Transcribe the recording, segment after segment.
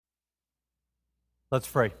Let's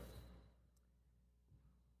pray.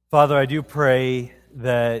 Father, I do pray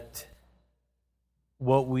that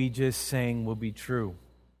what we just sang will be true.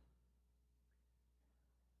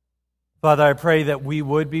 Father, I pray that we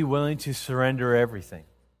would be willing to surrender everything.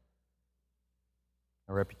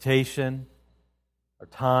 Our reputation, our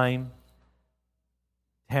time,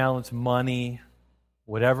 talents, money,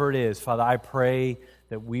 whatever it is. Father, I pray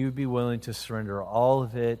that we would be willing to surrender all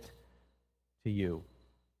of it to you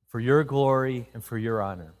for your glory and for your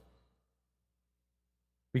honor.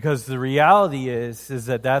 Because the reality is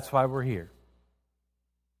that that's why we're here.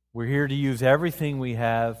 We're here to use everything we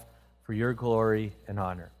have for your glory and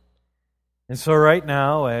honor. And so right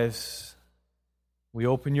now, as we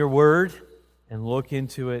open your word and look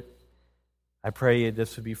into it, I pray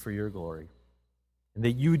this would be for your glory. And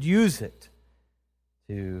that you would use it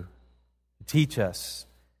to teach us,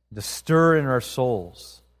 to stir in our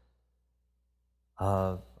souls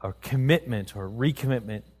our commitment or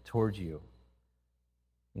recommitment towards you.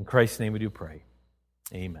 In Christ's name we do pray.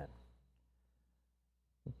 Amen.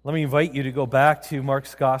 Let me invite you to go back to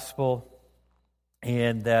Mark's Gospel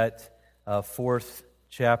and that fourth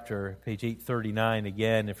chapter, page 839,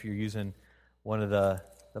 again, if you're using one of the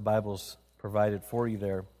Bibles provided for you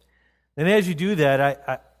there. And as you do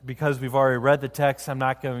that, because we've already read the text, I'm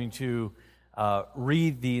not going to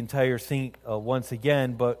read the entire thing once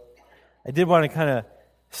again, but I did want to kind of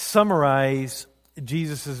summarize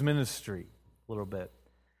Jesus' ministry a little bit.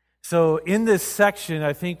 So in this section,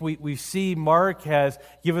 I think we see Mark has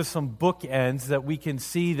given us some bookends that we can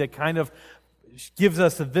see that kind of gives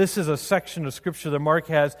us that this is a section of Scripture that Mark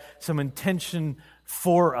has some intention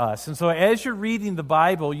for us. And so as you're reading the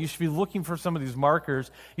Bible, you should be looking for some of these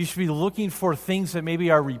markers. You should be looking for things that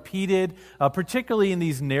maybe are repeated, particularly in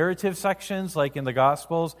these narrative sections, like in the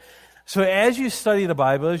Gospels. So as you study the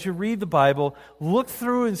Bible, as you read the Bible, look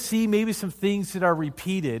through and see maybe some things that are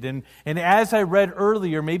repeated. And as I read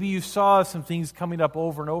earlier, maybe you saw some things coming up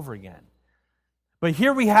over and over again. But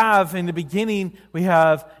here we have, in the beginning, we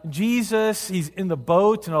have Jesus. He's in the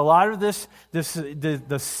boat, and a lot of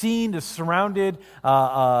the scene is surrounded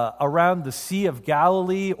around the Sea of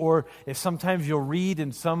Galilee, or if sometimes you'll read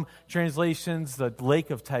in some translations, the Lake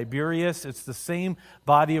of Tiberias. It's the same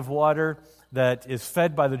body of water that is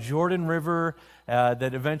fed by the Jordan River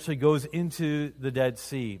that eventually goes into the Dead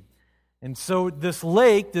Sea. And so this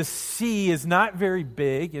lake, this sea, is not very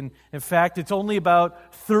big. And in fact, it's only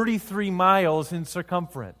about 33 miles in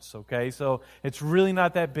circumference. Okay, so it's really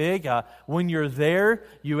not that big. When you're there,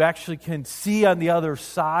 you actually can see on the other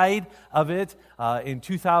side of it. In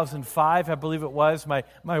 2005, I believe it was, my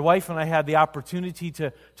wife and I had the opportunity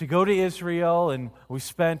to go to Israel, and we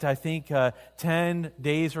spent, I think, 10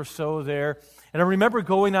 days or so there. And I remember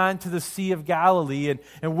going on to the Sea of Galilee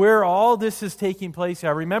and where all this is taking place.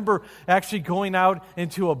 I remember actually going out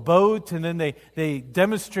into a boat, and then they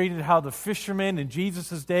demonstrated how the fishermen in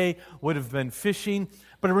Jesus' day would have been fishing.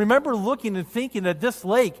 But I remember looking and thinking that this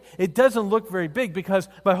lake, it doesn't look very big, because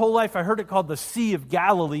my whole life I heard it called the Sea of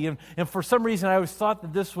Galilee. And for some reason I always thought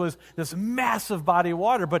that this was this massive body of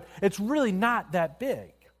water, but it's really not that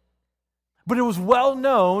big. But it was well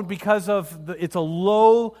known because of it's a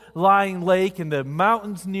low-lying lake and the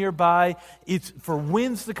mountains nearby. It's for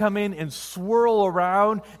winds to come in and swirl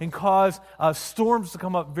around and cause storms to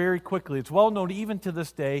come up very quickly. It's well known even to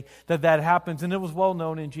this day that happens, and it was well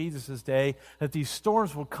known in Jesus' day that these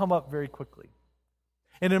storms will come up very quickly.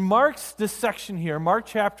 And in this section here, Mark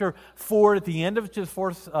chapter 4, at the end of the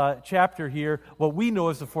fourth chapter here, what we know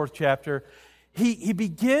as the fourth chapter, He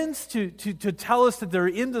begins to tell us that they're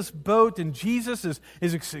in this boat, and Jesus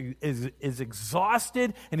is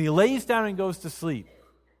exhausted, and he lays down and goes to sleep.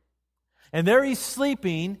 And there he's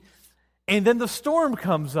sleeping, and then the storm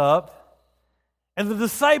comes up, and the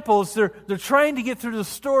disciples, they're trying to get through the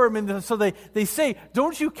storm, and so they say,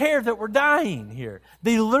 "Don't you care that we're dying here?"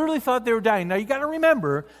 They literally thought they were dying. Now you got to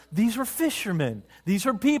remember, these were fishermen. These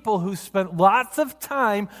are people who spent lots of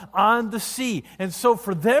time on the sea. And so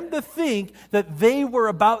for them to think that they were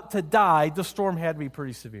about to die, the storm had to be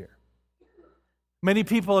pretty severe. Many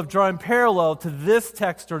people have drawn parallel to this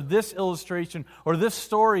text or this illustration or this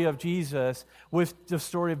story of Jesus with the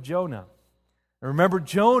story of Jonah. And remember,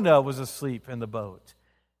 Jonah was asleep in the boat.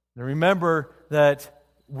 And remember that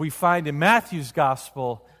we find in Matthew's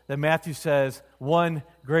gospel that Matthew says, one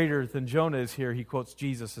greater than Jonah is here. He quotes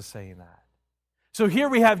Jesus as saying that. So here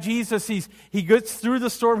we have Jesus. He gets through the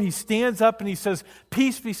storm. He stands up and he says,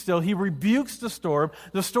 "Peace, be still." He rebukes the storm.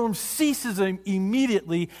 The storm ceases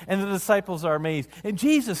immediately, and the disciples are amazed. And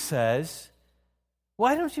Jesus says,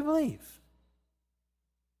 "Why don't you believe?"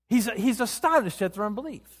 He's astonished at their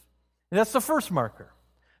unbelief. And that's the first marker.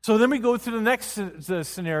 So then we go to the next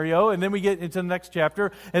scenario, and then we get into the next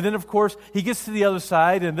chapter, and then, of course, he gets to the other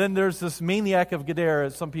side, and then there's this maniac of Gadara,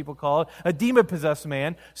 as some people call it, a demon-possessed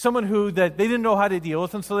man, someone who that they didn't know how to deal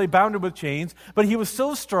with, and so they bound him with chains, but he was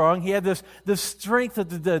so strong, he had this strength that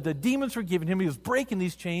the demons were giving him, he was breaking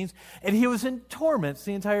these chains, and he was in torments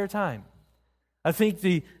the entire time. I think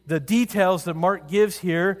the details that Mark gives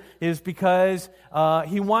here is because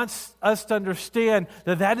he wants us to understand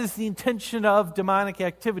that is the intention of demonic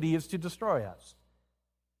activity, is to destroy us.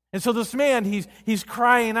 And so this man, he's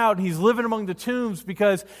crying out, and he's living among the tombs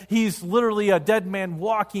because he's literally a dead man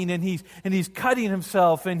walking, and he's cutting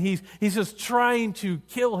himself, and he's just trying to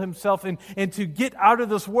kill himself and to get out of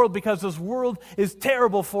this world because this world is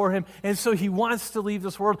terrible for him, and so he wants to leave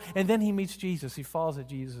this world. And then he meets Jesus. He falls at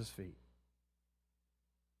Jesus' feet.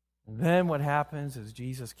 And then what happens is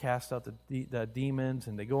Jesus casts out the demons,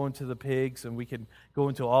 and they go into the pigs, and we can go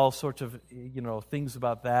into all sorts of things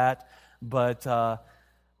about that, but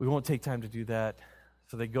we won't take time to do that.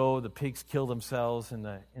 So they go, the pigs kill themselves in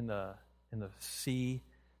the sea,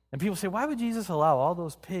 and people say, why would Jesus allow all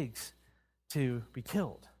those pigs to be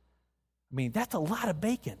killed? I mean, that's a lot of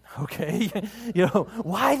bacon, okay?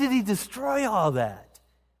 Why did he destroy all that?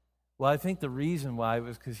 Well, I think the reason why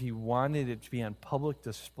was because he wanted it to be on public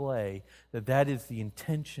display that is the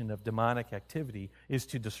intention of demonic activity, is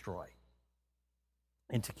to destroy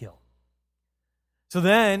and to kill. So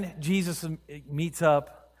then Jesus meets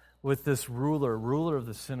up with this ruler of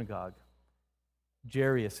the synagogue.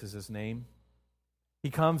 Jairus is his name. He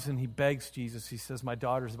comes and he begs Jesus. He says, my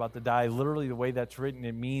daughter's about to die. Literally, the way that's written,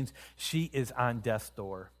 it means she is on death's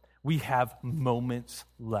door. We have moments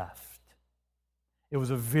left. It was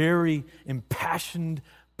a very impassioned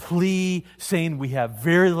plea saying, we have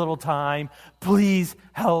very little time. Please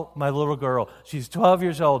help my little girl. She's 12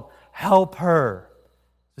 years old. Help her.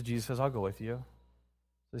 So Jesus says, I'll go with you.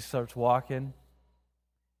 So he starts walking.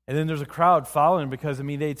 And then there's a crowd following him because,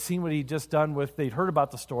 they'd seen what he'd just done they'd heard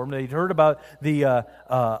about the storm. They'd heard about the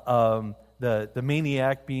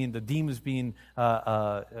maniac the demons being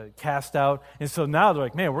cast out. And so now they're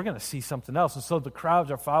like, man, we're going to see something else. And so the crowds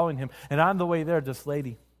are following him. And on the way there, this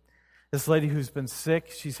lady who's been sick,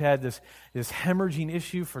 she's had this hemorrhaging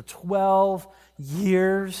issue for 12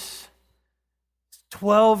 years.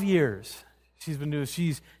 12 years. She's been doing.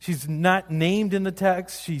 She's not named in the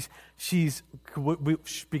text. She's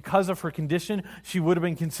because of her condition, she would have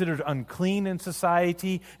been considered unclean in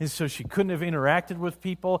society, and so she couldn't have interacted with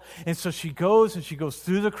people. And so she goes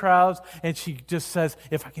through the crowds, and she just says,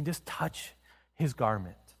 "If I can just touch his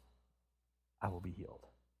garment, I will be healed."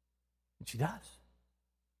 And she does,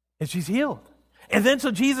 and she's healed. And then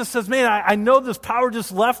so Jesus says, "Man, I know this power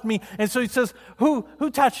just left me." And so he says,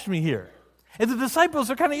 "Who touched me here?" And the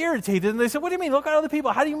disciples are kind of irritated, and they said, "What do you mean? Look at other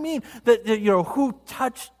people. How do you mean that who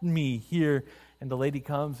touched me here?" And the lady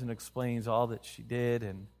comes and explains all that she did,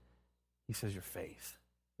 and he says, "Your faith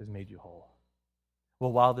has made you whole."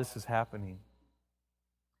 Well, while this is happening,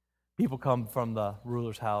 people come from the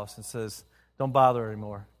ruler's house and says, "Don't bother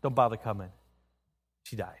anymore. Don't bother coming.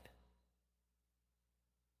 She died."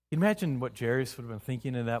 Can you imagine what Jairus would have been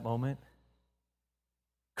thinking in that moment?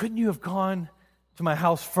 Couldn't you have gone to my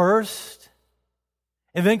house first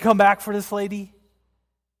and then come back for this lady?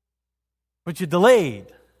 But you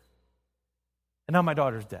delayed. And now my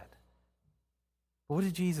daughter's dead. But what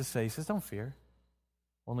did Jesus say? He says, "Don't fear.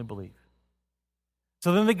 Only believe."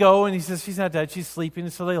 So then they go, and he says, "She's not dead. She's sleeping."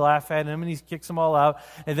 And so they laugh at him, and he kicks them all out.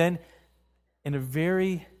 And then in a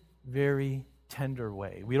very, very tender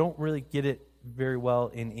way, we don't really get it very well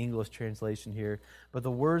in English translation here, but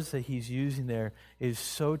the words that he's using there is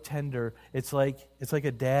so tender. It's like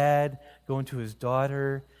a dad going to his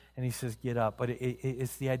daughter, and he says, "Get up." But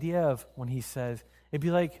it's the idea of when he says, it'd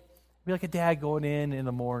be like a dad going in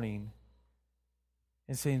the morning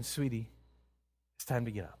and saying, "Sweetie, it's time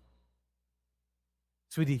to get up.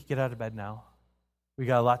 Sweetie, get out of bed now. We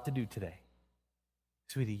got a lot to do today.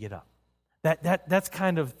 Sweetie, get up." That's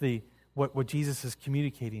kind of what Jesus is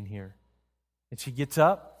communicating here. And she gets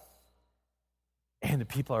up, and the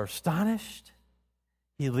people are astonished.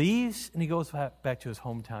 He leaves, and he goes back to his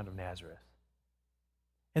hometown of Nazareth.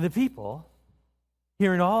 And the people,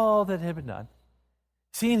 hearing all that had been done,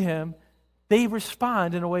 seeing him, they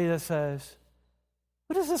respond in a way that says,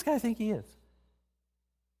 "Who does this guy think he is?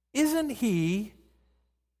 Isn't he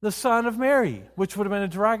the son of Mary?" Which would have been a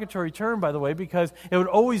derogatory term, by the way, because it would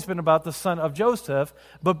always been about the son of Joseph.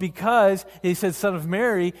 But because he said son of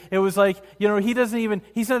Mary, it was like,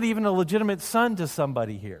 he's not even a legitimate son to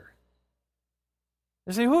somebody here.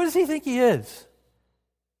 They say, "Who does he think he is?"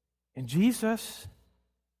 And Jesus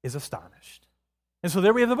is astonished. And so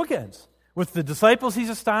there we have the bookends. With the disciples, he's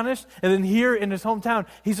astonished. And then here in his hometown,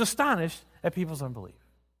 he's astonished at people's unbelief.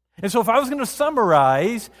 And so if I was going to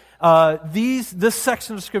summarize this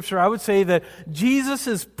section of Scripture, I would say that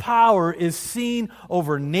Jesus' power is seen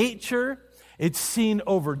over nature, it's seen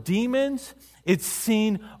over demons, it's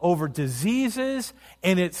seen over diseases,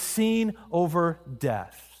 and it's seen over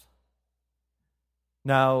death.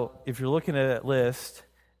 Now, if you're looking at that list,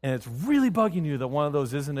 and it's really bugging you that one of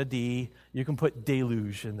those isn't a D, you can put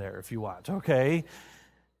deluge in there if you want, okay?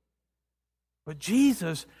 But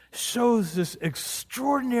Jesus shows this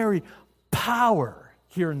extraordinary power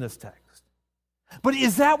here in this text. But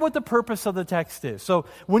is that what the purpose of the text is? So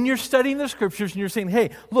when you're studying the Scriptures and you're saying,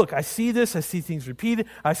 hey, look, I see this, I see things repeated,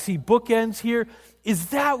 I see bookends here. Is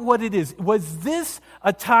that what it is? Was this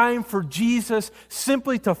a time for Jesus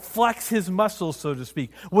simply to flex his muscles, so to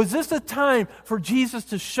speak? Was this a time for Jesus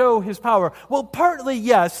to show his power? Well, partly,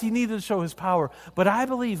 yes, he needed to show his power. But I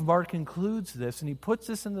believe Mark includes this, and he puts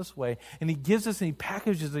this in this way, and he gives us, and he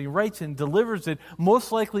packages it, and he writes it, and delivers it,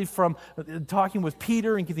 most likely from talking with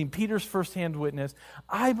Peter and getting Peter's firsthand witness.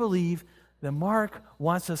 I believe that Mark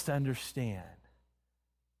wants us to understand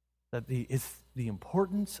that it's the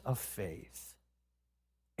importance of faith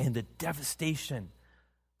and the devastation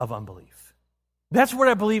of unbelief. That's what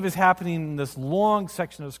I believe is happening in this long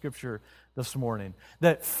section of Scripture this morning.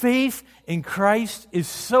 That faith in Christ is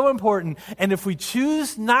so important, and if we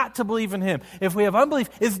choose not to believe in Him, if we have unbelief,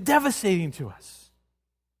 it's devastating to us.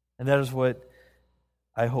 And that is what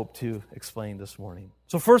I hope to explain this morning.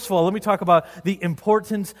 So first of all, let me talk about the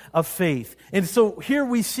importance of faith. And so here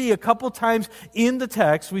we see a couple times in the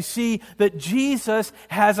text, we see that Jesus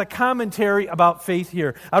has a commentary about faith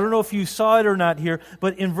here. I don't know if you saw it or not here,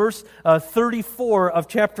 but in verse 34 of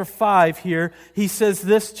chapter 5 here, he says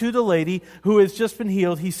this to the lady who has just been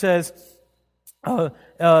healed. He says, he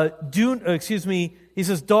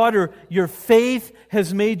says, daughter, your faith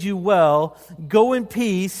has made you well. Go in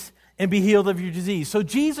peace and be healed of your disease. So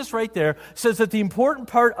Jesus right there says that the important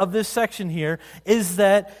part of this section here is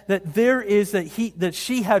that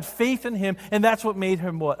she had faith in him, and that's what made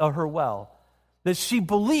her well. That she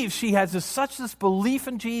believed, she has such this belief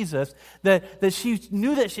in Jesus that she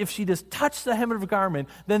knew that if she just touched the hem of her garment,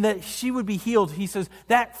 then that she would be healed. He says,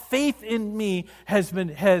 that faith in me has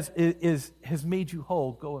made you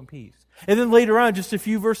whole. Go in peace. And then later on, just a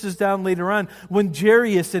few verses down later on, when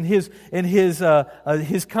Jairus and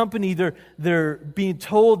his company, they're being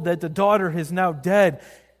told that the daughter is now dead,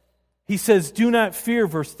 he says, do not fear,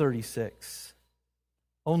 verse 36.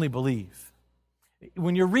 Only believe.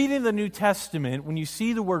 When you're reading the New Testament, when you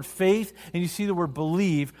see the word faith and you see the word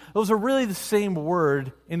believe, those are really the same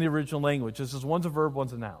word in the original language. This is one's a verb,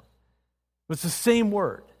 one's a noun. But it's the same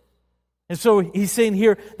word. And so he's saying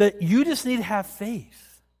here that you just need to have faith.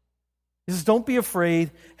 He says, don't be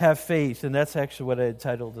afraid, have faith. And that's actually what I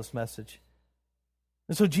entitled this message.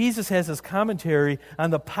 And so Jesus has this commentary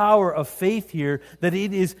on the power of faith here, that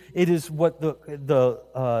it is what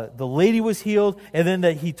the lady was healed, and then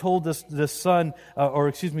that he told this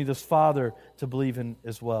father to believe in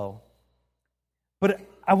as well. But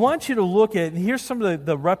I want you to look at, and here's some of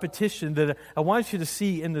the repetition that I want you to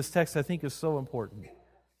see in this text I think is so important.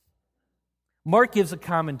 Mark gives a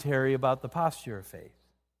commentary about the posture of faith.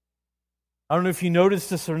 I don't know if you noticed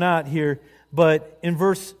this or not here, but in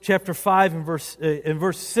chapter 5 in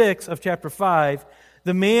verse 6 of chapter 5,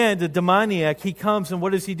 the man, the demoniac, he comes and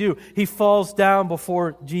what does he do? He falls down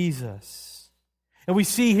before Jesus. And we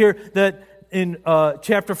see here that in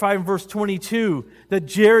chapter 5 and verse 22,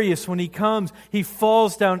 that Jairus, when he comes, he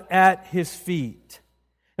falls down at his feet.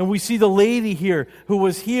 And we see the lady here who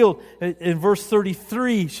was healed. In verse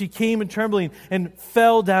 33, she came in trembling and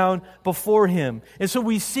fell down before him. And so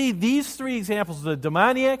we see these three examples, the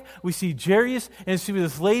demoniac, we see Jairus, and we see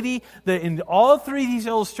this lady, that in all three of these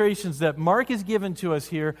illustrations that Mark has given to us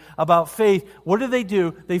here about faith, what did they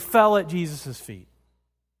do? They fell at Jesus' feet.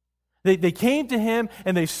 They came to him,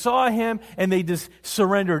 and they saw him, and they just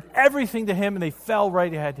surrendered everything to him, and they fell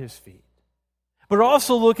right at his feet. But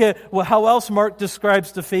also look at how else Mark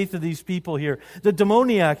describes the faith of these people here. The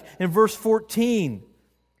demoniac in verse 14,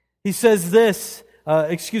 he says this,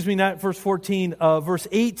 not verse 14, verse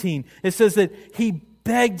 18. It says that he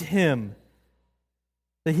begged him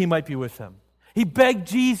that he might be with him. He begged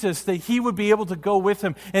Jesus that he would be able to go with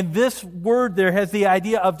him. And this word there has the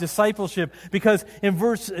idea of discipleship, because in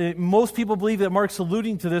most people believe that Mark's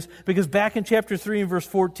alluding to this, because back in chapter 3 and verse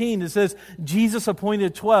 14 it says, Jesus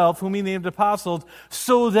appointed 12, whom he named apostles,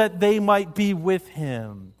 so that they might be with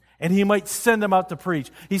him And he might send them out to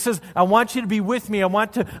preach. He says, I want you to be with me. I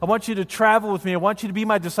want you to travel with me. I want you to be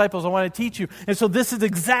my disciples. I want to teach you. And so this is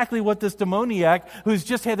exactly what this demoniac, who's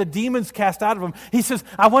just had the demons cast out of him, he says,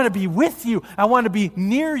 I want to be with you. I want to be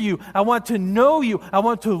near you. I want to know you. I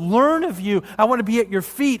want to learn of you. I want to be at your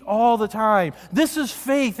feet all the time. This is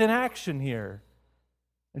faith in action here.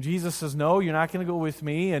 And Jesus says, no, you're not going to go with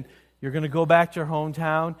me, and you're going to go back to your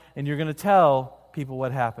hometown, and you're going to tell people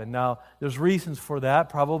what happened. Now, there's reasons for that,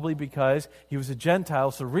 probably because he was a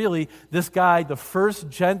Gentile. So really, this guy, the first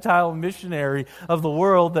Gentile missionary of the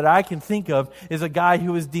world that I can think of, is a guy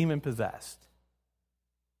who is demon-possessed.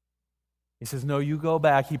 He says, no, you go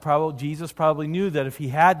back. Jesus probably knew that if he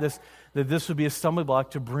had this, that this would be a stumbling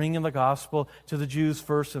block to bring in the gospel to the Jews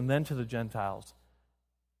first and then to the Gentiles.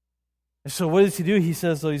 And so what does he do? He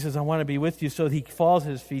says, I want to be with you. So he falls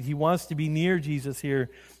at his feet. He wants to be near Jesus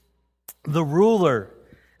here. The ruler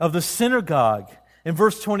of the synagogue, in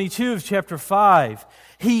verse 22 of chapter 5,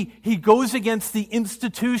 he goes against the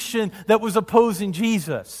institution that was opposing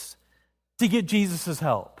Jesus to get Jesus'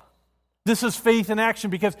 help. This is faith in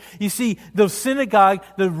action, because you see,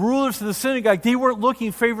 the rulers of the synagogue, they weren't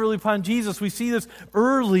looking favorably upon Jesus. We see this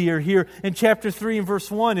earlier here in chapter 3 and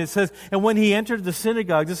verse 1. It says, and when he entered the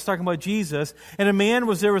synagogue, this is talking about Jesus, and a man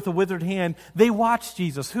was there with a withered hand, they watched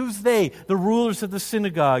Jesus. Who's they? The rulers of the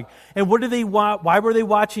synagogue. And what do they want? Why were they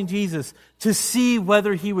watching Jesus? To see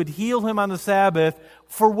whether he would heal him on the Sabbath.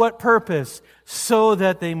 For what purpose? So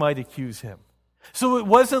that they might accuse him. So it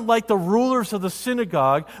wasn't like the rulers of the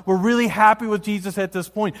synagogue were really happy with Jesus at this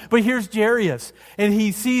point. But here's Jairus, and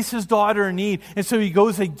he sees his daughter in need, and so he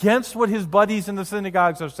goes against what his buddies in the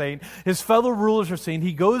synagogues are saying, his fellow rulers are saying.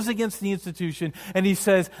 He goes against the institution, and he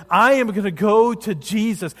says, I am going to go to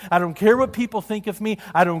Jesus. I don't care what people think of me.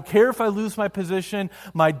 I don't care if I lose my position.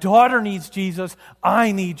 My daughter needs Jesus.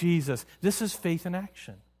 I need Jesus. This is faith in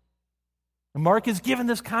action. And Mark has given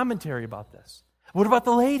this commentary about this. What about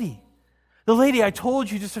the lady? The lady I told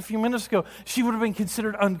you just a few minutes ago, she would have been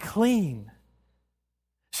considered unclean.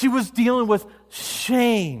 She was dealing with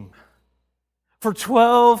shame. For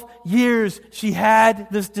 12 years, she had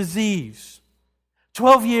this disease.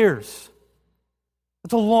 12 years.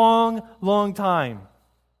 It's a long, long time.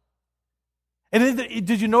 And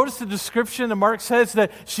did you notice the description that Mark says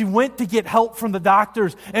that she went to get help from the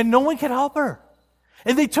doctors, and no one could help her.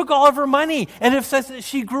 And they took all of her money, and it says that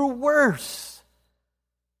she grew worse.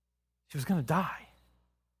 She was going to die.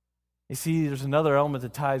 You see, there's another element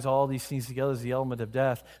that ties all these things together, is the element of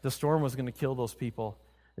death. The storm was going to kill those people.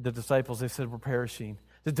 The disciples, they said, were perishing.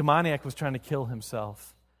 The demoniac was trying to kill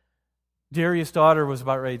himself. Jairus' daughter was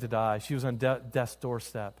about ready to die. She was on death's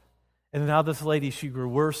doorstep. And now this lady, she grew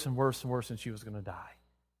worse and worse and worse, and she was going to die.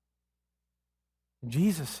 And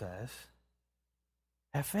Jesus says,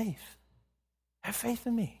 have faith. Have faith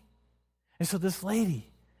in me. And so this lady,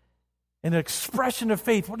 in an expression of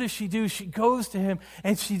faith, what does she do? She goes to him,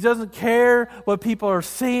 and she doesn't care what people are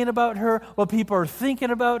saying about her, what people are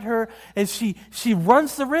thinking about her, and she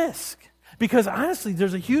runs the risk. Because honestly,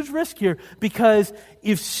 there's a huge risk here, because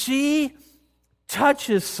if she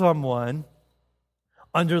touches someone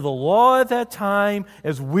under the law at that time,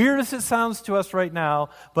 as weird as it sounds to us right now,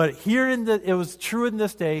 but it was true in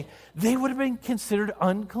this day, they would have been considered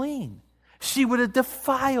unclean. She would have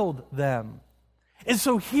defiled them. And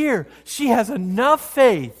so here, she has enough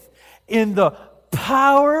faith in the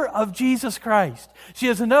power of Jesus Christ. She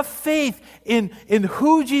has enough faith in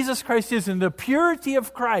who Jesus Christ is, in the purity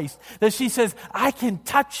of Christ, that she says, I can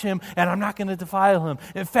touch him and I'm not going to defile him.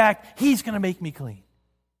 In fact, he's going to make me clean.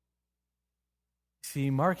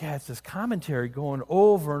 See, Mark has this commentary going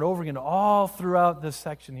over and over again all throughout this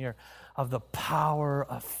section here of the power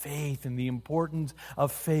of faith and the importance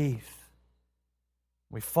of faith.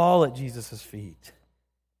 We fall at Jesus' feet,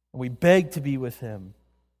 and we beg to be with him.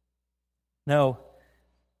 Now,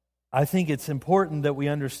 I think it's important that we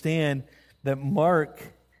understand that Mark,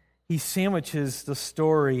 he sandwiches the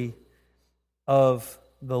story of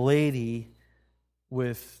the lady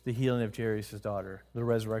with the healing of Jairus' daughter, the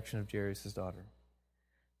resurrection of Jairus' daughter.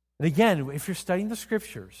 And again, if you're studying the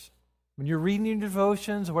Scriptures, when you're reading your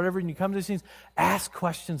devotions or whatever, and you come to these things, ask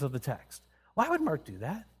questions of the text. Why would Mark do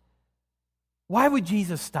that? Why would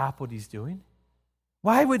Jesus stop what he's doing?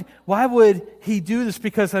 Why would he do this?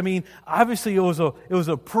 Because, obviously it was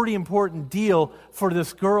a pretty important deal for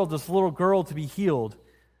this little girl to be healed.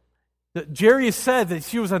 Jairus said that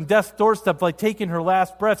she was on death's doorstep, like taking her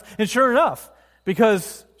last breath. And sure enough,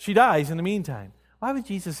 because she dies in the meantime. Why would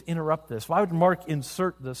Jesus interrupt this? Why would Mark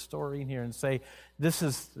insert this story in here and say, this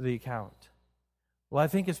is the account? Well, I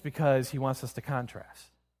think it's because he wants us to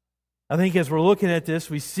contrast. I think as we're looking at this,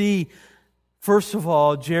 we see First of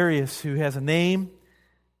all, Jairus, who has a name,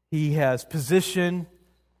 he has position,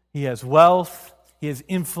 he has wealth, he has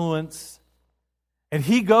influence, and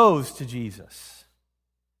he goes to Jesus,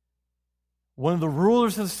 one of the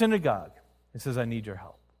rulers of the synagogue, and says, I need your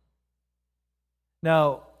help.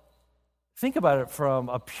 Now, think about it from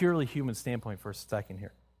a purely human standpoint for a second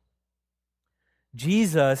here.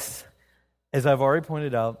 Jesus, as I've already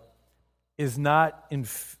pointed out, he's not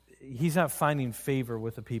finding favor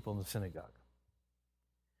with the people in the synagogue.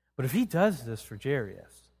 But if he does this for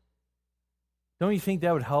Jairus, don't you think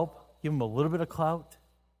that would help give him a little bit of clout?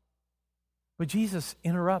 But Jesus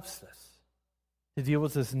interrupts this to deal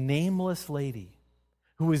with this nameless lady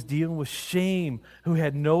who was dealing with shame, who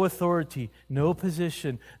had no authority, no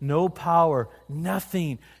position, no power,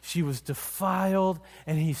 nothing. She was defiled,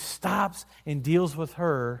 and he stops and deals with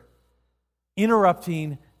her,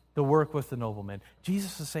 interrupting the work with the nobleman.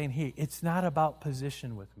 Jesus is saying, hey, it's not about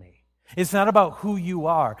position with me. It's not about who you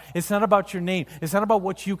are. It's not about your name. It's not about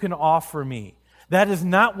what you can offer me. That is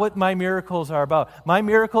not what my miracles are about. My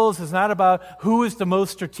miracles is not about who is the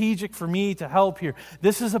most strategic for me to help here.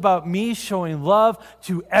 This is about me showing love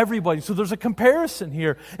to everybody. So there's a comparison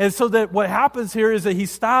here. And so that what happens here is that he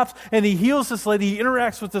stops and he heals this lady. He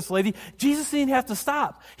interacts with this lady. Jesus didn't have to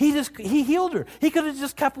stop. He healed her. He could have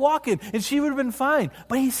just kept walking and she would have been fine.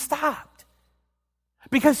 But he stopped.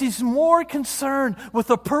 Because he's more concerned with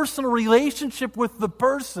the personal relationship with the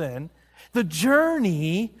person, the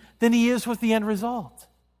journey, than he is with the end result.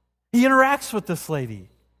 He interacts with this lady.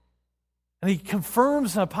 And he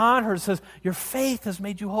confirms upon her and says, your faith has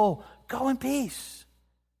made you whole. Go in peace.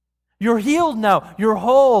 You're healed now. You're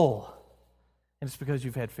whole. And it's because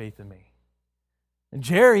you've had faith in me. And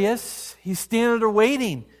Jairus, he's standing there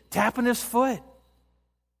waiting, tapping his foot.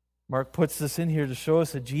 Mark puts this in here to show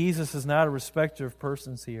us that Jesus is not a respecter of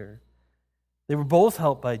persons here. They were both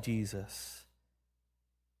helped by Jesus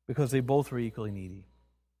because they both were equally needy.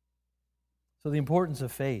 So the importance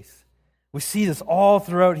of faith. We see this all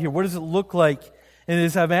throughout here. What does it look like? And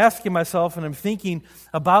as I'm asking myself and I'm thinking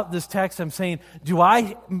about this text, I'm saying, do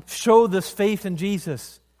I show this faith in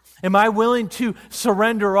Jesus? Am I willing to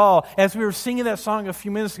surrender all? As we were singing that song a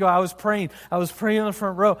few minutes ago, I was praying in the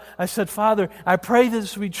front row. I said, Father, I pray that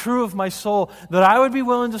this would be true of my soul, that I would be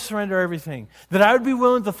willing to surrender everything, that I would be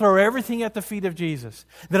willing to throw everything at the feet of Jesus,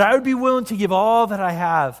 that I would be willing to give all that I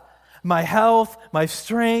have, my health, my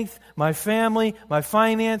strength, my family, my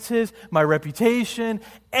finances, my reputation,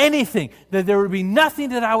 anything, that there would be nothing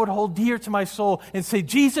that I would hold dear to my soul and say,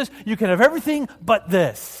 Jesus, you can have everything but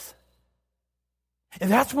this. And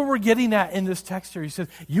that's what we're getting at in this text here. He says,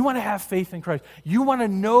 you want to have faith in Christ. You want to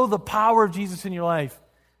know the power of Jesus in your life.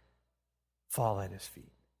 Fall at his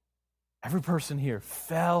feet. Every person here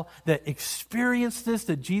that experienced this,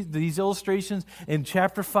 these illustrations in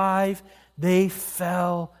chapter 5, they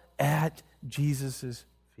fell at Jesus'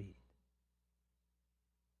 feet.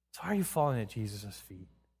 So are you falling at Jesus' feet?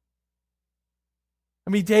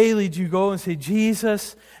 I mean, daily do you go and say,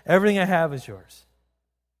 Jesus, everything I have is yours?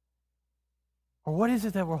 Or what is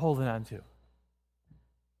it that we're holding on to?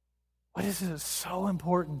 What is it that's so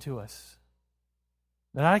important to us?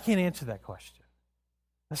 And I can't answer that question.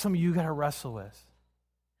 That's something you got to wrestle with.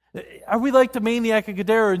 Are we like the maniac of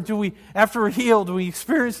Gadara, and do we, after we're healed, do we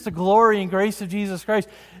experience the glory and grace of Jesus Christ?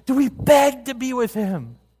 Do we beg to be with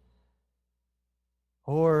him?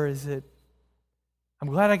 Or is it, I'm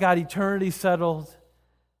glad I got eternity settled,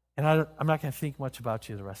 and I'm not going to think much about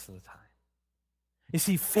you the rest of the time. You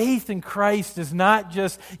see, faith in Christ does not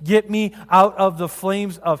just get me out of the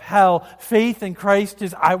flames of hell. Faith in Christ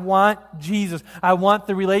is, I want Jesus. I want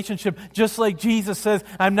the relationship. Just like Jesus says,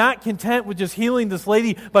 I'm not content with just healing this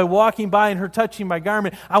lady by walking by and her touching my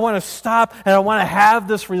garment. I want to stop and I want to have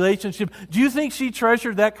this relationship. Do you think she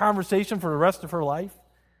treasured that conversation for the rest of her life?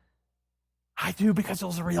 I do, because it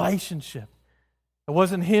was a relationship. It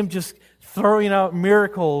wasn't him just throwing out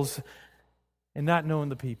miracles and not knowing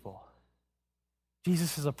the people.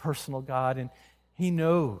 Jesus is a personal God, and he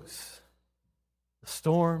knows the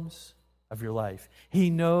storms of your life.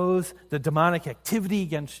 He knows the demonic activity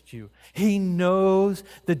against you. He knows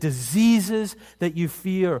the diseases that you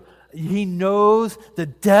fear. He knows the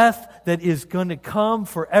death that is going to come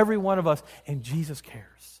for every one of us, and Jesus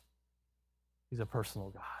cares. He's a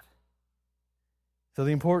personal God. So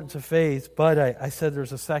the importance of faith, but I said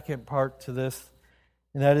there's a second part to this,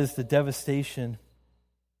 and that is the devastation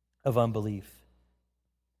of unbelief.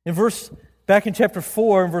 Back in chapter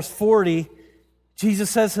 4, in verse 40, Jesus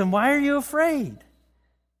says to him, why are you afraid?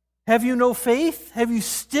 Have you no faith? Have you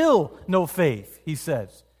still no faith? He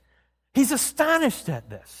says. He's astonished at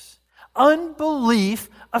this. Unbelief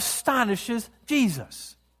astonishes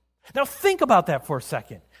Jesus. Now think about that for a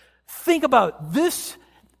second. Think about, this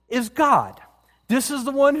is God. This is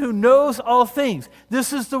the one who knows all things.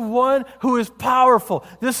 This is the one who is powerful.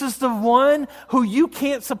 This is the one who you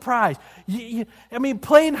can't surprise.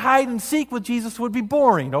 Playing hide and seek with Jesus would be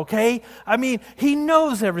boring, okay? He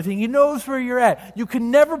knows everything. He knows where you're at. You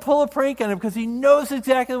can never pull a prank on him because he knows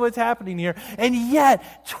exactly what's happening here. And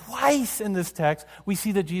yet, twice in this text, we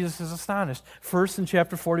see that Jesus is astonished. First in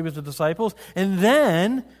chapter 40 with the disciples, and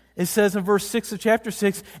then it says in verse 6 of chapter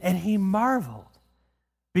 6, and he marveled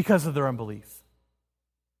because of their unbelief.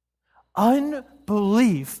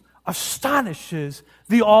 Unbelief astonishes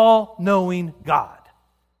the all-knowing God.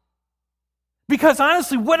 Because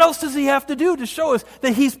honestly, what else does he have to do to show us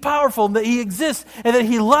that he's powerful, and that he exists, and that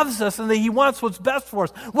he loves us, and that he wants what's best for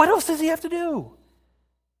us? What else does he have to do?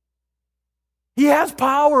 He has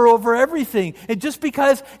power over everything. And just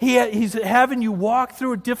because he's having you walk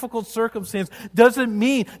through a difficult circumstance doesn't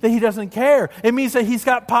mean that he doesn't care. It means that he's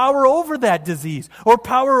got power over that disease, or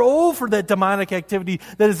power over that demonic activity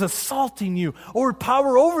that is assaulting you, or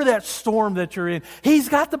power over that storm that you're in. He's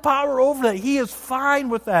got the power over that. He is fine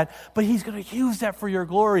with that, but he's going to use that for your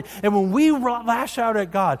glory. And when we lash out at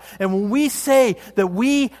God, and when we say that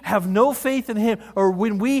we have no faith in him, or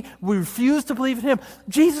when we refuse to believe in him,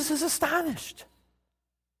 Jesus is astonished.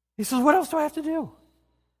 He says, what else do I have to do?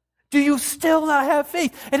 Do you still not have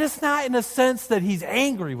faith? And it's not in a sense that he's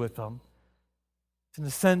angry with them. It's in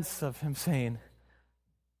the sense of him saying,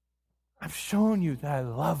 I've shown you that I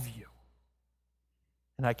love you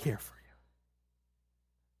and I care for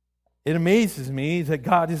you. It amazes me that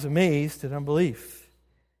God is amazed at unbelief.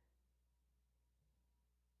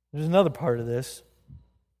 There's another part of this.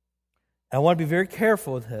 I want to be very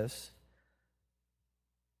careful with this,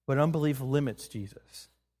 but unbelief limits Jesus.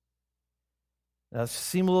 Now, it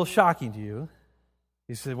seems a little shocking to you.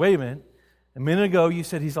 You said, wait a minute ago you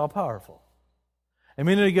said he's all-powerful. A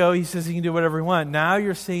minute ago he says he can do whatever he wants. Now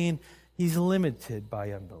you're saying he's limited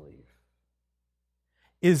by unbelief.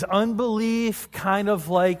 Is unbelief kind of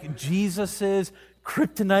like Jesus'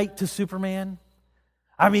 kryptonite to Superman?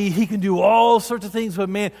 He can do all sorts of things, but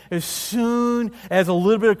man, as soon as a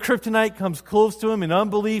little bit of kryptonite comes close to him in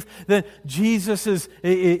unbelief, then Jesus is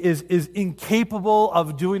incapable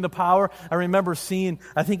of doing the power. I remember seeing,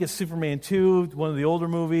 I think it's Superman 2, one of the older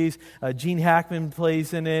movies. Gene Hackman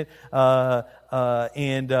plays in it.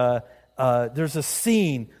 And there's a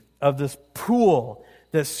scene of this pool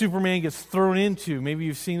that Superman gets thrown into. Maybe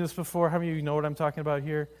you've seen this before. How many of you know what I'm talking about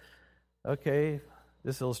here? Okay.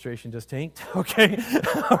 This illustration just tanked, okay?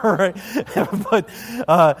 All right. But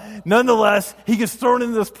nonetheless, he gets thrown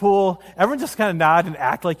into this pool. Everyone just kind of nod and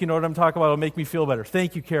act like you know what I'm talking about. It'll make me feel better.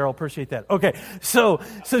 Thank you, Carol. Appreciate that. Okay, so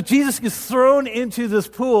Jesus gets thrown into this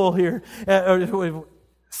pool here.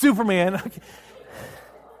 Superman. Okay.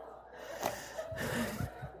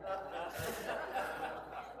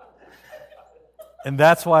 And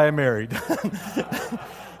that's why I'm married.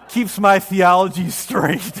 Keeps my theology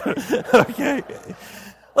straight. Okay.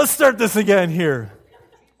 Let's start this again here.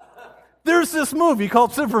 There's this movie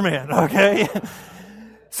called Superman, okay?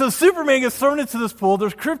 So Superman gets thrown into this pool.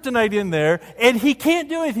 There's kryptonite in there, and he can't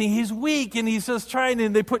do anything. He's weak, and he's just trying,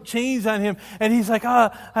 and they put chains on him, and he's like,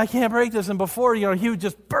 I can't break this. And before, he would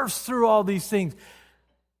just burst through all these things.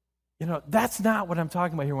 That's not what I'm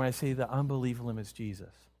talking about here when I say that unbelief limits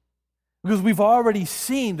Jesus. Because we've already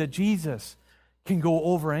seen that Jesus can go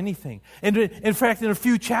over anything. And in fact, in a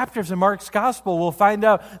few chapters in Mark's gospel, we'll find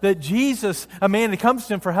out that Jesus, a man that comes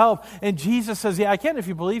to him for help, and Jesus says, yeah, I can if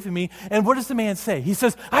you believe in me. And what does the man say? He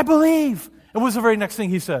says, I believe. And what's the very next thing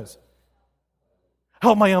he says?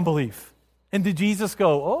 Help my unbelief. And did Jesus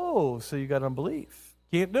go, oh, so you got unbelief?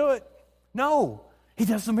 Can't do it. No. He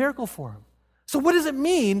does the miracle for him. So what does it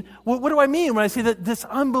mean? What do I mean when I say that this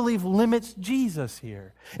unbelief limits Jesus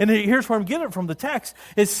here? And here's where I'm getting it from the text.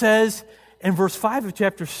 It says, in verse 5 of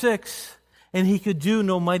chapter 6, and he could do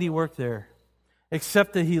no mighty work there,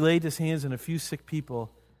 except that he laid his hands on a few sick people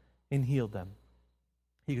and healed them.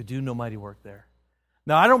 He could do no mighty work there.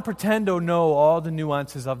 Now, I don't pretend to know all the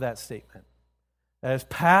nuances of that statement. That is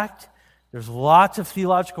packed. There's lots of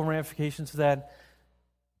theological ramifications to that.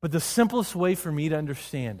 But the simplest way for me to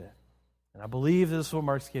understand it, and I believe this is what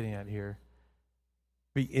Mark's getting at here,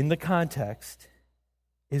 in the context,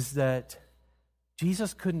 is that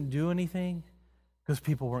Jesus couldn't do anything because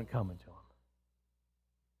people weren't coming to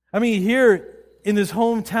him. Here in his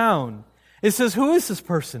hometown, it says, who is this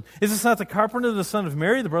person? Is this not the carpenter, the son of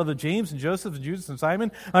Mary, the brother of James and Joseph and Judas and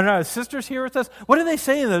Simon? Are not his sisters here with us? What are they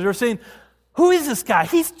saying there? They're saying, Who is this guy?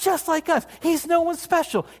 He's just like us. He's no one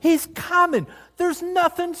special. He's common. There's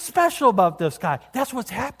nothing special about this guy. That's what's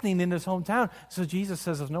happening in his hometown. So Jesus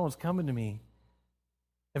says, if no one's coming to me,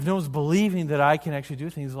 if no one's believing that I can actually do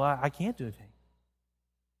things, well, I can't do anything.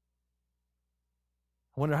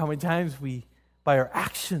 I wonder how many times by our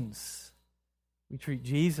actions, we treat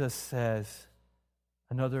Jesus as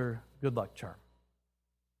another good luck charm.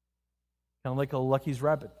 Kind of like a Lucky's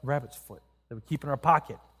rabbit's foot that we keep in our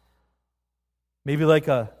pocket. Maybe like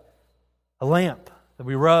a lamp that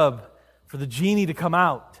we rub for the genie to come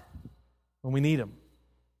out when we need him.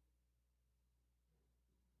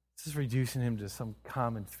 This is reducing him to some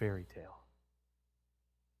common fairy tale.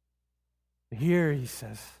 Here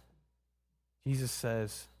Jesus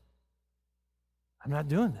says, I'm not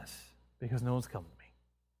doing this because no one's coming to me.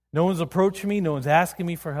 No one's approaching me. No one's asking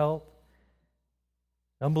me for help.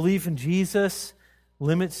 Unbelief in Jesus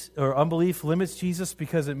unbelief limits Jesus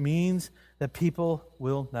because it means that people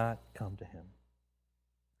will not come to him.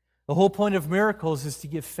 The whole point of miracles is to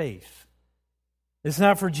give faith. It's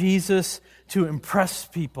not for Jesus to impress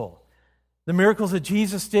people. The miracles that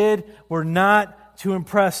Jesus did were not to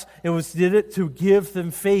impress. Did it to give them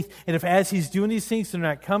faith. And if as he's doing these things, they're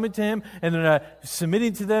not coming to him and they're not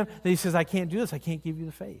submitting to them, then he says, I can't do this. I can't give you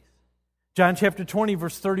the faith. John chapter 20,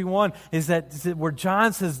 verse 31 is where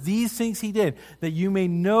John says these things he did, that you may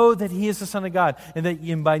know that he is the Son of God, and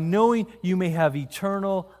that by knowing you may have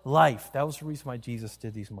eternal life. That was the reason why Jesus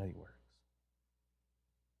did these mighty works.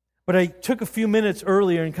 But I took a few minutes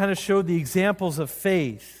earlier and kind of showed the examples of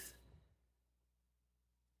faith.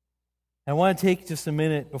 I want to take just a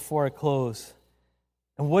minute before I close.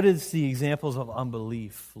 And what does the examples of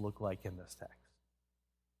unbelief look like in this text?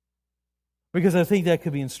 Because I think that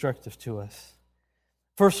could be instructive to us.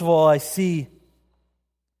 First of all, I see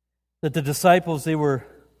that the disciples, they were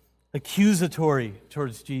accusatory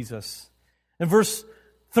towards Jesus. In verse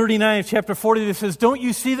 39 of chapter 40, it says, don't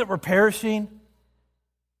you see that we're perishing?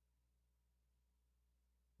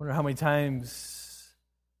 I wonder how many times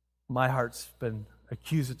my heart's been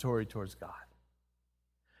accusatory towards God.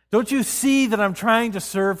 Don't you see that I'm trying to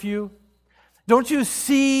serve you? Don't you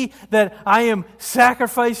see that I am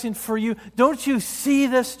sacrificing for you? Don't you see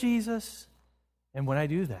this, Jesus? And when I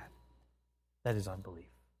do that, that is unbelief.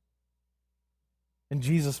 And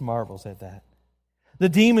Jesus marvels at that. The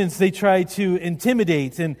demons, they try to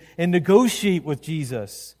intimidate and negotiate with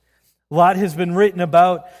Jesus. A lot has been written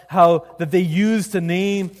about how that they used the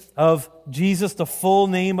name of Jesus, the full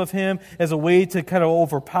name of him, as a way to kind of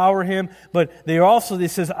overpower him. But they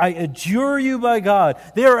says, I adjure you by God.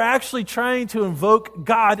 They are actually trying to invoke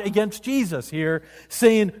God against Jesus here,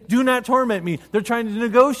 saying, do not torment me. They're trying to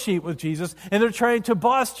negotiate with Jesus, and they're trying to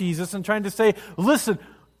boss Jesus and trying to say, listen,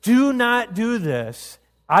 do not do this.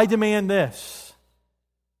 I demand this.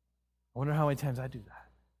 I wonder how many times I do that.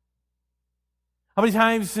 How many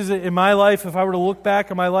times is it in my life, if I were to look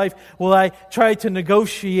back in my life, will I try to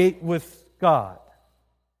negotiate with God?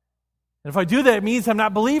 And if I do that, it means I'm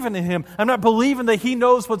not believing in him. I'm not believing that he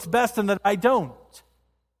knows what's best and that I don't.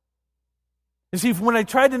 You see, when I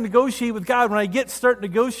try to negotiate with God, when I start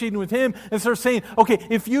negotiating with him and start saying, okay,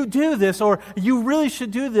 if you do this or you really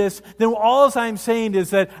should do this, then all I'm saying is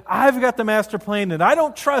that I've got the master plan and I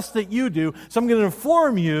don't trust that you do, so I'm going to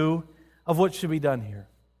inform you of what should be done here.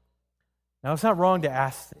 Now, it's not wrong to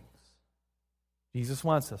ask things. Jesus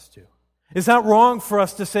wants us to. It's not wrong for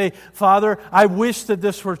us to say, Father, I wish that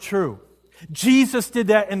this were true. Jesus did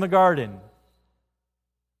that in the garden.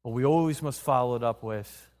 But we always must follow it up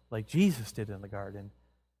with, like Jesus did in the garden,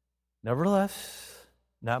 nevertheless,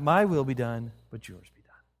 not my will be done, but yours be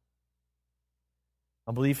done.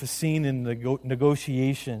 Unbelief is seen in the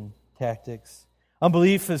negotiation tactics.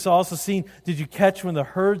 Unbelief is also seen, did you catch when the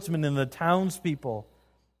herdsmen and the townspeople,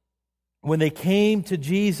 when they came to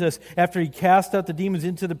Jesus after he cast out the demons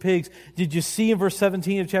into the pigs, did you see in verse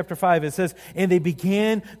 17 of chapter 5, it says, and they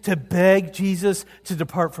began to beg Jesus to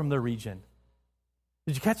depart from their region.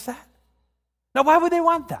 Did you catch that? Now, why would they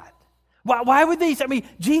want that? Why would they? I mean,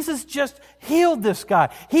 Jesus just healed this guy.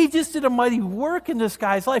 He just did a mighty work in this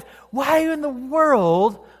guy's life. Why in the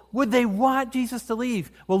world would they want Jesus to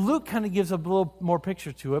leave? Well, Luke kind of gives a little more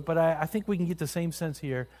picture to it, but I think we can get the same sense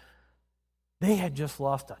here. They had just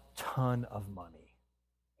lost a ton of money.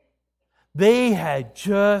 They had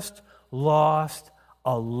just lost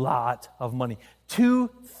a lot of money.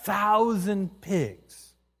 2,000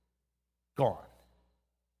 pigs gone.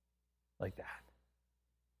 Like that.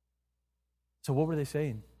 So what were they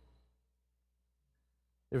saying?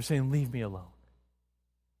 They were saying, leave me alone.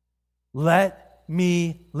 Let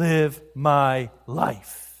me live my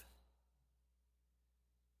life.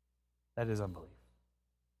 That is unbelief.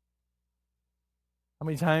 How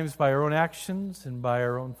many times by our own actions and by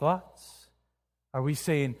our own thoughts are we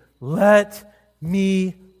saying, let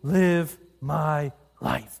me live my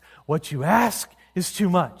life? What you ask is too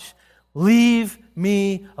much. Leave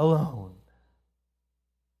me alone.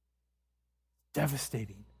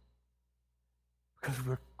 Devastating. Because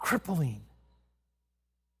we're crippling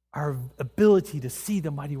our ability to see the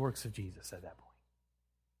mighty works of Jesus at that point.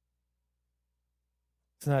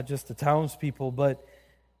 It's not just the townspeople, but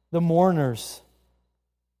the mourners.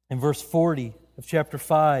 In verse 40 of chapter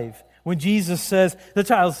 5, when Jesus says, the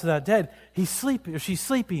child is not dead, he's sleeping, or she's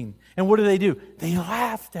sleeping. And what do? They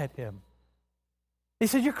laughed at him. They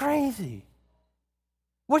said, you're crazy.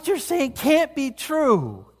 What you're saying can't be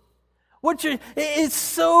true. It's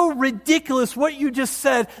so ridiculous what you just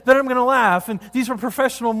said that I'm going to laugh. And these were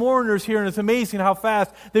professional mourners here, and it's amazing how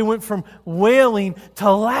fast they went from wailing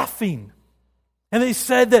to laughing. And they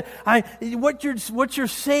said that what you're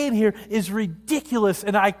saying here is ridiculous,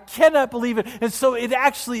 and I cannot believe it. And so it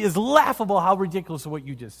actually is laughable how ridiculous what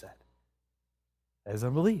you just said. That is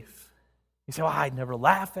unbelief. You say, well, I'd never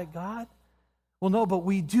laugh at God. Well, no, but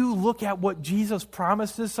we do look at what Jesus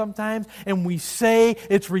promises sometimes, and we say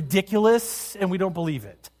it's ridiculous, and we don't believe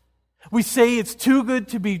it. We say it's too good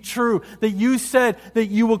to be true, that you said that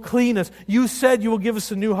you will clean us. You said you will give us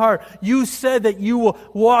a new heart. You said that you will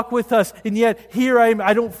walk with us, and yet here I am,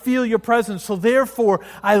 I don't feel your presence. So therefore,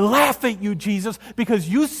 I laugh at you, Jesus, because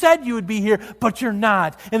you said you would be here, but you're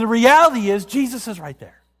not. And the reality is, Jesus is right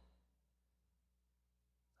there.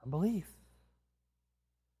 Unbelief.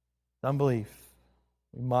 Unbelief.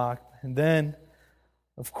 We mock. And then,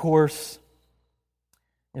 of course,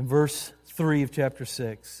 in verse 3 of chapter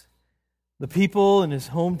 6, the people in his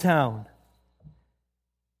hometown,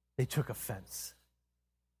 they took offense.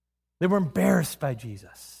 They were embarrassed by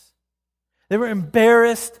Jesus. They were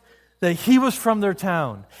embarrassed that he was from their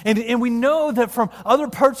town. And we know that from other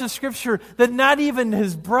parts of Scripture that not even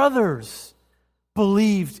his brothers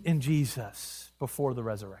believed in Jesus before the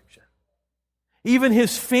resurrection. Even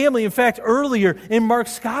his family, in fact, earlier in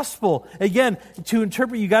Mark's gospel, again, to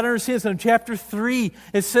interpret, you got to understand this, in chapter 3,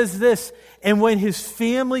 it says this, and when his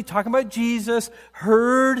family, talking about Jesus,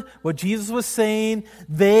 heard what Jesus was saying,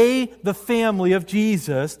 they, the family of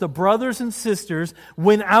Jesus, the brothers and sisters,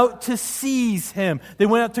 went out to seize him. They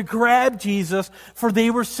went out to grab Jesus, for they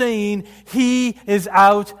were saying, he is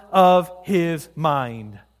out of his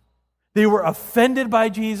mind. They were offended by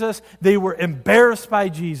Jesus. They were embarrassed by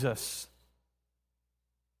Jesus.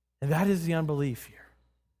 And that is the unbelief here.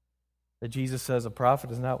 That Jesus says a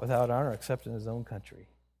prophet is not without honor except in his own country.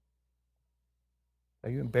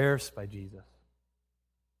 Are you embarrassed by Jesus?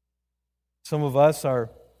 Some of us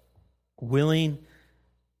are willing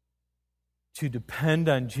to depend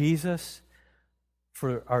on Jesus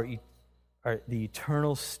for the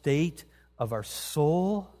eternal state of our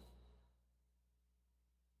soul,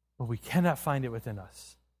 but we cannot find it within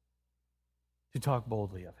us to talk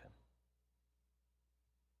boldly of him.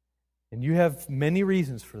 And you have many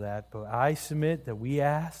reasons for that, but I submit that we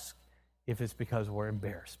ask if it's because we're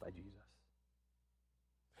embarrassed by Jesus.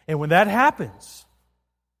 And when that happens,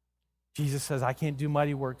 Jesus says, I can't do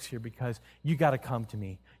mighty works here because you got to come to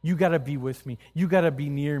me. You got to be with me. You got to be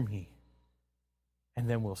near me. And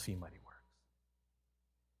then we'll see mighty works.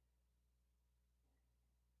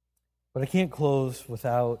 But I can't close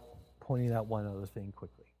without pointing out one other thing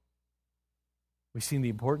quickly. We've seen the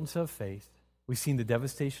importance of faith. We've seen the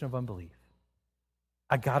devastation of unbelief.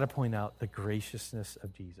 I got to point out the graciousness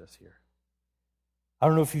of Jesus here. I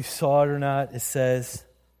don't know if you saw it or not. It says,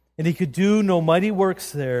 and he could do no mighty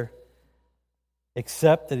works there,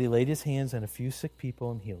 except that he laid his hands on a few sick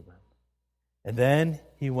people and healed them. And then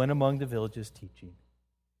he went among the villages teaching.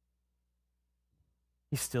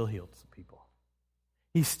 He still healed some people.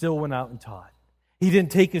 He still went out and taught. He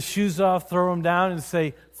didn't take his shoes off, throw them down, and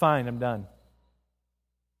say, fine, I'm done.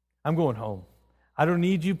 I'm going home. I don't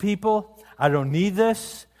need you people. I don't need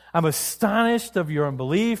this. I'm astonished of your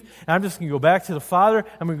unbelief. And I'm just going to go back to the Father.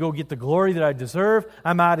 I'm going to go get the glory that I deserve.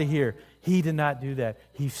 I'm out of here. He did not do that.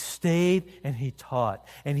 He stayed and he taught.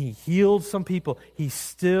 And he healed some people. He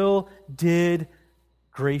still did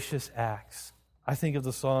gracious acts. I think of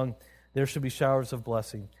the song, There Should Be Showers of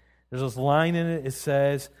Blessing. There's this line in it. It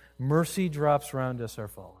says, mercy drops round us are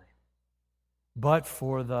falling. But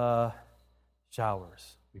for the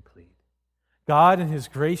showers we plead. God in his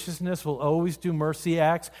graciousness will always do mercy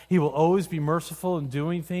acts. He will always be merciful in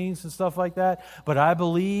doing things and stuff like that. But I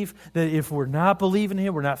believe that if we're not believing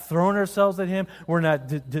him, we're not throwing ourselves at him, we're not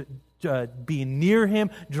being near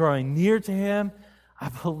him, drawing near to him, I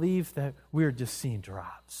believe that we're just seeing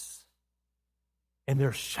drops. And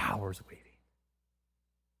there's showers waiting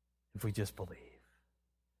if we just believe.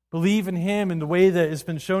 Believe in Him in the way that has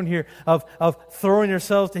been shown here of throwing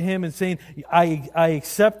ourselves to Him and saying, I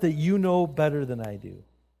accept that you know better than I do.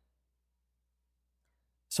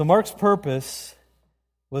 So Mark's purpose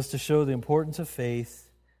was to show the importance of faith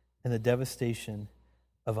and the devastation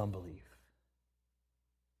of unbelief.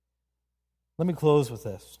 Let me close with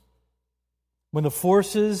this. When the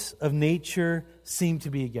forces of nature seem to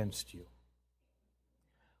be against you,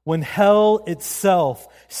 when hell itself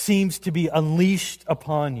seems to be unleashed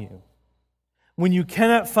upon you, when you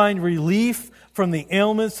cannot find relief from the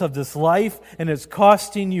ailments of this life and it's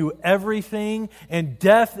costing you everything and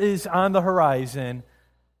death is on the horizon,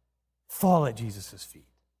 fall at Jesus' feet.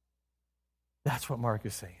 That's what Mark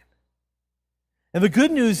is saying. And the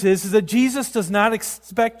good news is that Jesus does not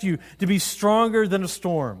expect you to be stronger than a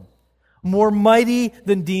storm, more mighty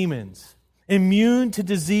than demons, immune to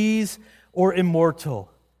disease or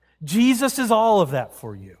immortal. Jesus is all of that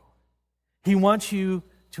for you. He wants you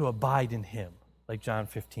to abide in Him, like John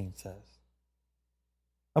 15 says.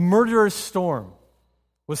 A murderous storm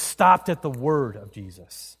was stopped at the word of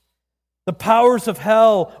Jesus. The powers of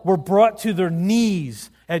hell were brought to their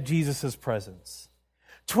knees at Jesus' presence.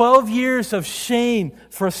 12 years of shame,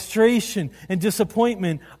 frustration, and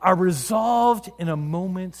disappointment are resolved in a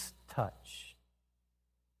moment's touch.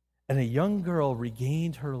 And a young girl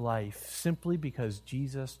regained her life simply because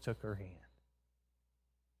Jesus took her hand.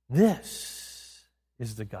 This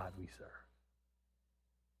is the God we serve.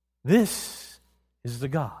 This is the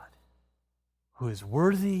God who is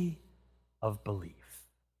worthy of belief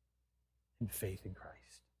and faith in Christ.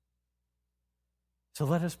 So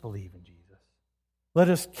let us believe in Jesus. Let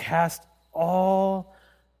us cast all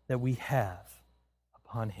that we have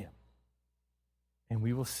upon Him, and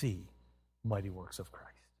we will see mighty works of Christ.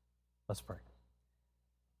 Let's pray.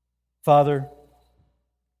 Father,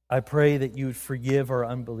 I pray that you would forgive our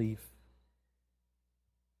unbelief.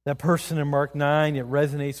 That person in Mark 9, it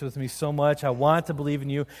resonates with me so much. I want to believe in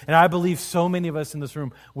you. And I believe so many of us in this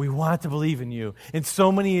room, we want to believe in you. And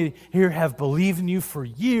so many here have believed in you for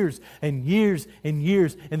years and years and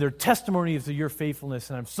years. And their testimonies of your faithfulness.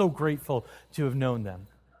 And I'm so grateful to have known them.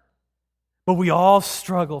 But we all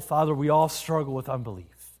struggle, Father, we all struggle with unbelief.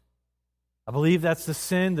 I believe that's the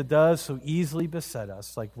sin that does so easily beset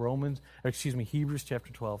us, like Hebrews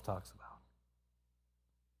chapter 12 talks about.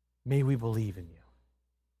 May we believe in you.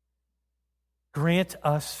 Grant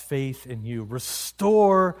us faith in you.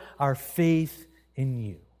 Restore our faith in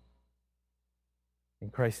you. In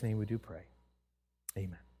Christ's name we do pray.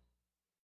 Amen.